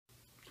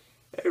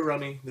Hey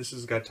Ronnie, this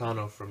is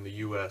Gaetano from the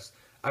U.S.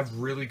 I've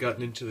really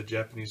gotten into the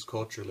Japanese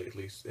culture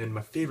lately, and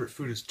my favorite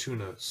food is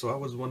tuna, so I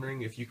was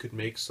wondering if you could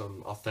make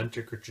some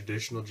authentic or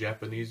traditional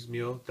Japanese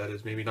meal that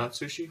is maybe not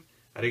sushi?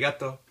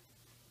 Arigato!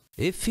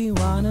 If you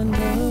wanna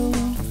know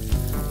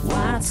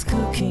what's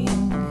cooking,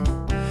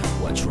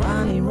 watch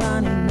Ronnie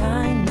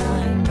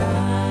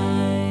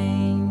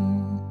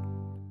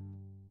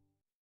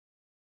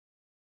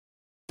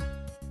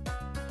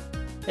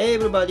 999. Hey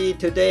everybody,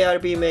 today I'll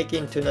be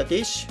making tuna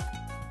dish.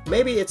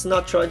 Maybe it's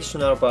not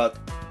traditional, but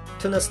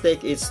tuna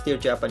steak is still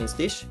Japanese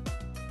dish.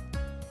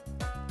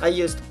 I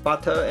used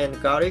butter and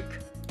garlic.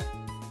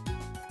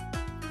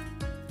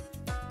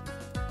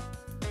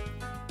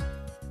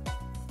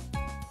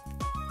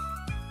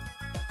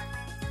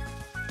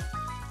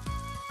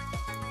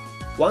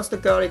 Once the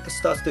garlic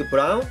starts to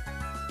brown,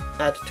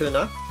 add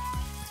tuna.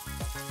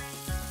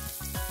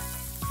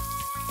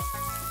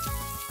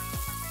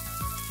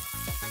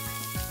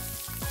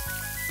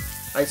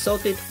 I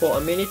saute it for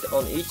a minute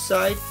on each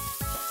side.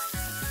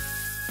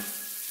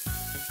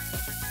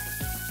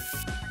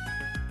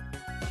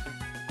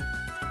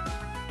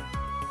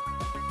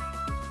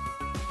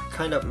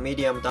 Kind of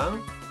medium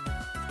down.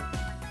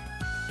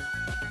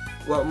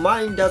 Well,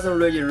 mine doesn't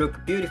really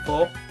look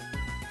beautiful,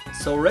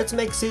 so let's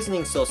make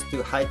seasoning sauce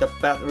to hide the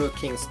bad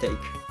looking steak.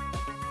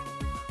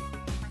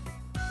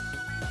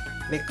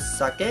 Mix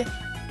sake,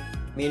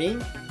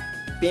 mirin,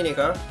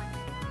 vinegar,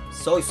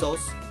 soy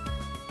sauce,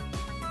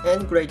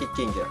 and grated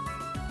ginger.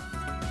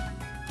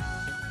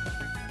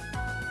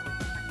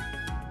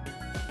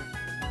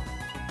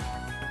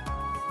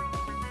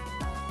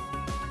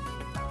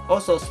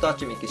 Also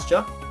starch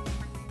mixture.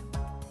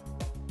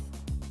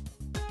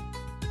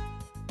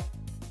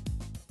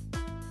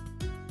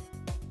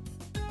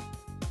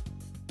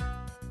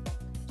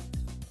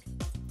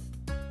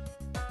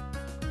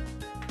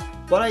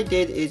 What I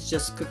did is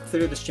just cook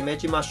through the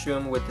shimeji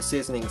mushroom with the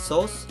seasoning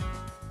sauce.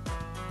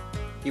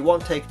 It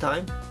won't take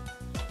time.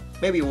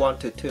 Maybe 1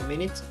 to 2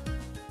 minutes.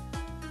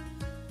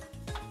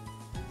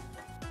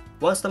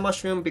 Once the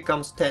mushroom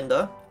becomes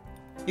tender,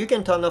 you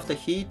can turn off the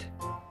heat,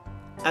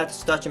 add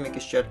starch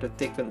mixture to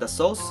thicken the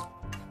sauce.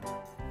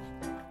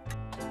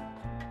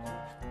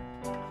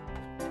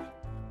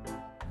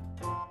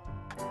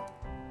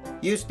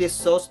 Use this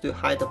sauce to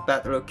hide a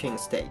bad looking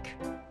steak.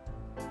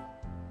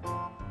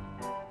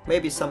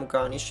 Maybe some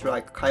garnish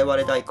like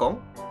kaiware daikon.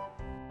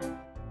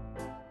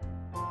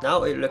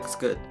 Now it looks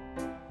good.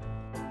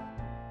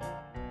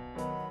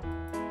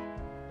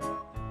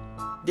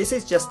 This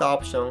is just the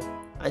option.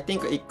 I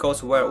think it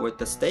goes well with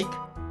the steak.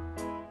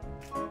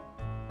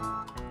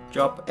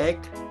 Drop egg,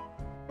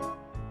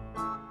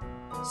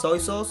 soy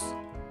sauce,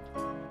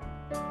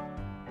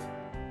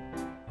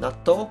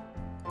 natto,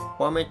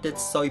 fermented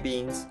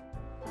soybeans,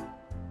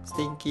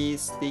 stinky,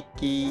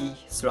 sticky,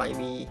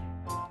 slimy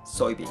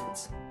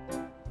soybeans,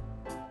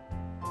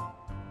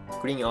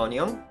 green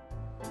onion,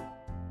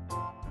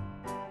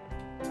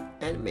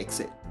 and mix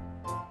it.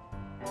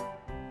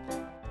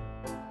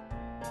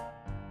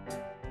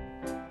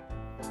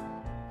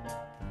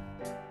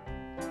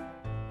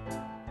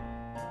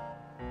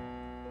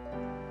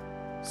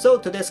 So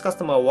today's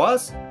customer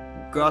was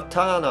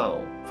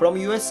Gaetano from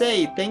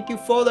USA. Thank you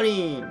for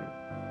ordering.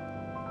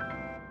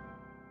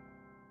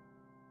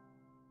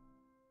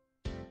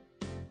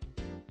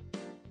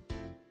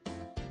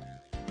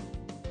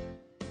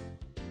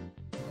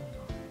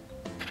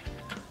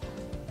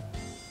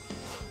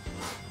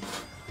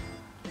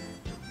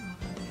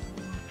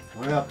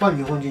これやっぱり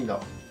日本人だわ。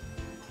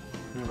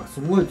なんか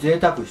すごい贅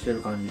沢して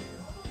る感じ。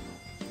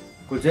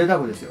これ贅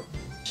沢ですよ。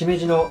しめ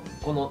じの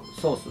この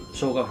ソース、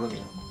生姜風味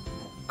の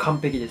完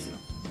璧ですよ。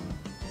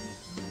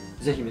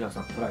ぜひ皆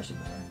さんトライしてく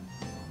ださい。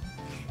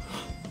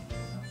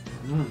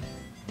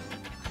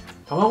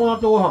卵納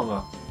豆ご飯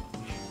が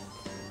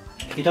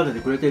引き立て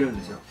てくれてるん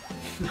ですよ。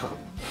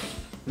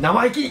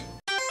生意気。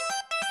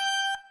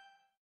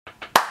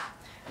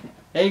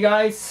 Hey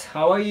guys,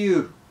 how are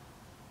you?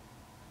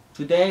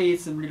 Today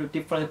is a little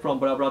different from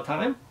blah blah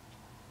time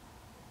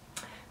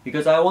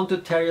because I want to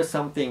tell you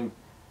something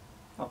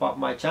about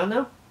my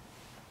channel.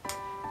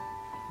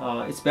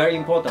 It's very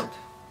important.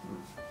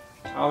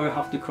 I will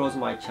have to close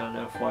my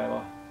channel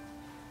forever.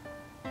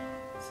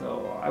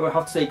 So I will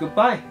have to say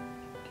goodbye.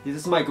 This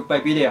is my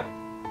goodbye video.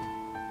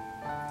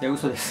 いや、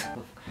嘘です。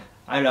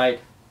I lied.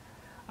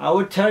 I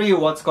will tell you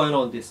what's going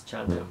on this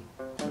channel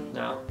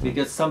now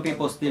because some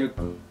people still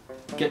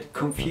get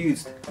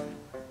confused.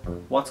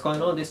 What's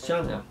going on this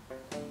channel?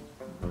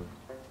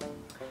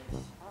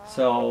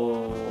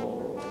 So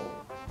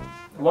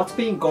what's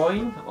been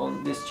going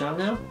on this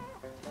channel?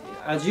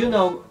 As you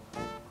know,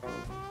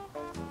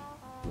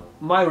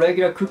 my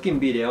regular cooking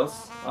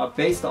videos are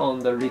based on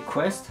the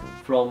request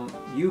from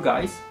you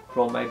guys,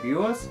 from my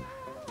viewers.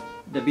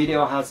 The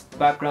video has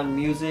background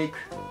music,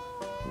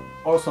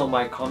 also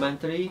my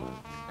commentary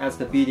as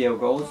the video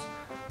goes.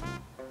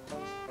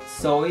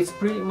 So it's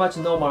pretty much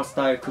normal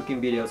style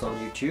cooking videos on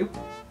YouTube.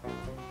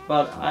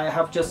 But I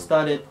have just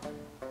started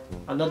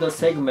another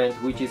segment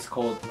which is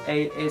called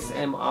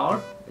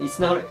ASMR. It's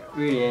not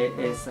really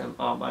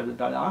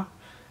ASMR,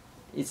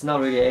 it's not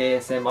really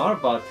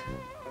ASMR, but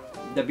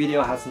the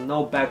video has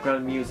no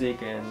background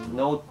music and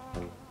no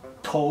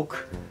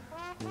talk,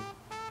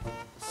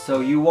 so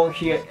you won't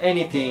hear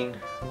anything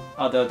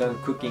other than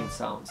cooking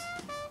sounds.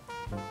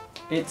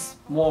 It's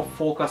more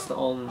focused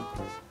on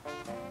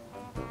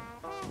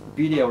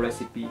video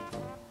recipe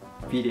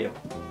video.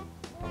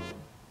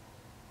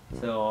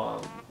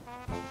 So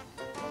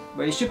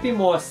but it should be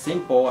more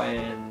simple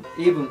and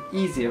even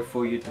easier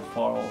for you to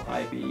follow,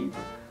 I believe.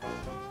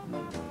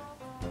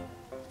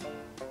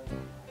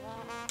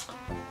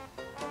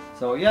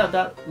 So yeah,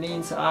 that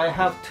means I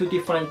have two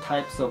different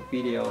types of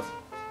videos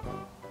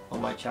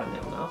on my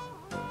channel now.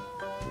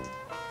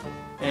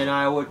 And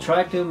I will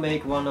try to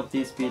make one of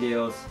these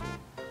videos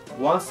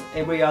once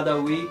every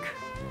other week.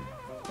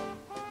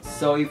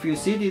 So if you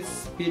see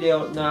this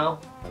video now,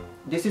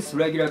 this is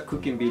regular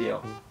cooking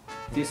video.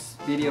 This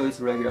video is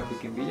regular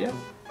cooking video.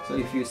 So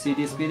if you see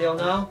this video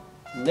now,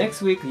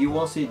 next week you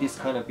won't see this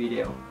kind of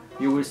video.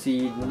 You will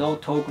see no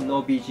talk,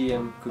 no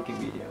BGM cooking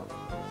video.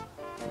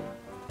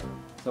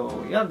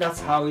 So yeah,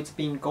 that's how it's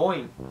been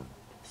going,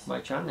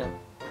 my channel.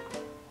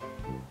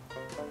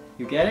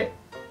 You get it?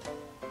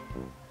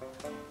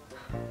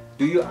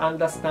 Do you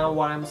understand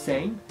what I'm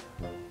saying?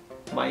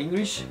 My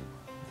English?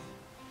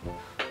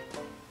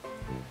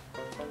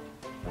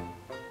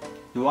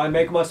 Do I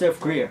make myself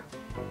clear?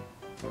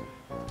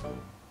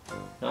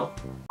 No?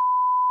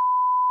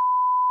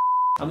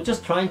 I'm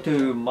just trying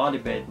to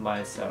motivate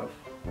myself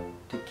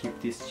to keep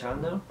this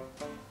channel.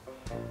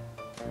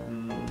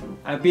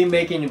 I've been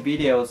making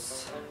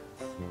videos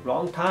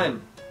long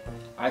time.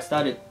 I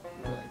started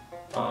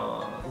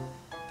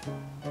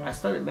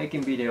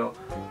making video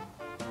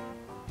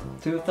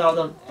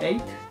 2008 I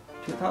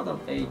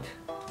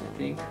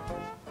think.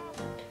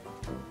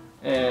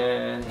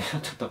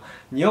 ちょっと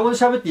日本語で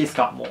喋っていいです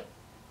か？もう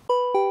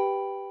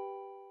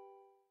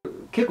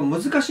結構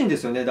難しいんで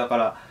すよね。だか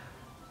ら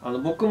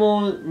僕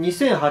も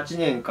2008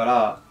年か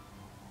ら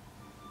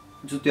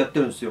ずっとやって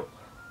るんですよ。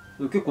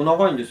結構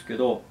長いんですけ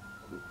ど、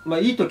まあ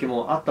いい時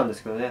もあったんで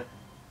すけどね。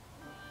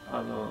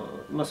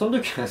まあその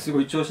時はす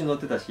ごい調子に乗っ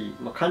てたし、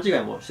まあ、勘違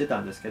いもしてた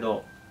んですけ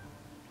ど、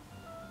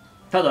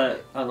ただ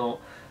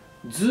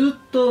ず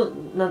っと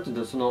なんていうん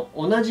だろう、その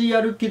同じ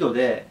やる気度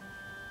で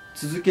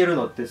続ける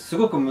のってす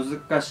ごく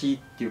難しいっ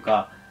ていう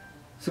か、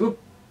すごく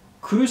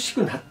苦し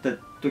くなった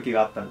時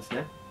があったんです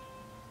ね。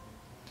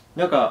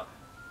なんか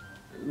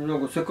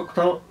せっかく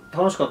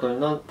楽しかったの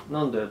に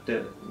なんだよっ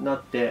てな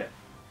って、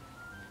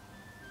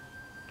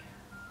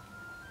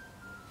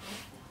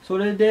そ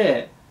れ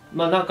で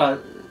まあなんか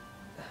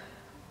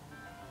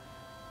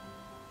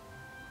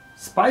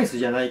スパイス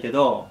じゃないけ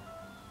ど、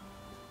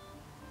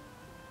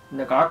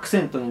なんかアク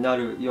セントにな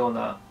るよう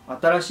な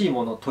新しい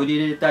ものを取り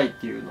入れたいっ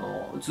ていうの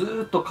をず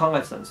ーっと考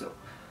えてたんですよ。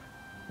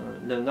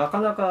でなか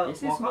なか分か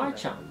んない。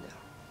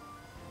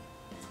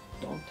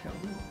Don't tell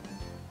me.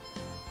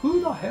 Who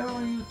the hell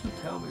are you to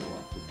tell me what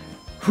to do?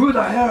 Who the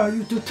hell are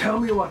you to tell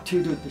me what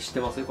to do? って知っ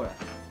てますよこれ。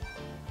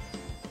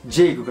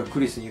ジェイクがク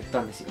リスに言っ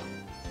たんですよ。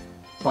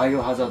バイ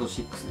オハザード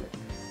6で。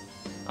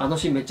あの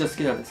シーンめっちゃ好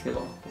きなんですけ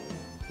ど、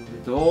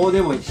どう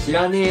でもいい、知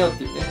らねえよっ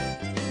て言って。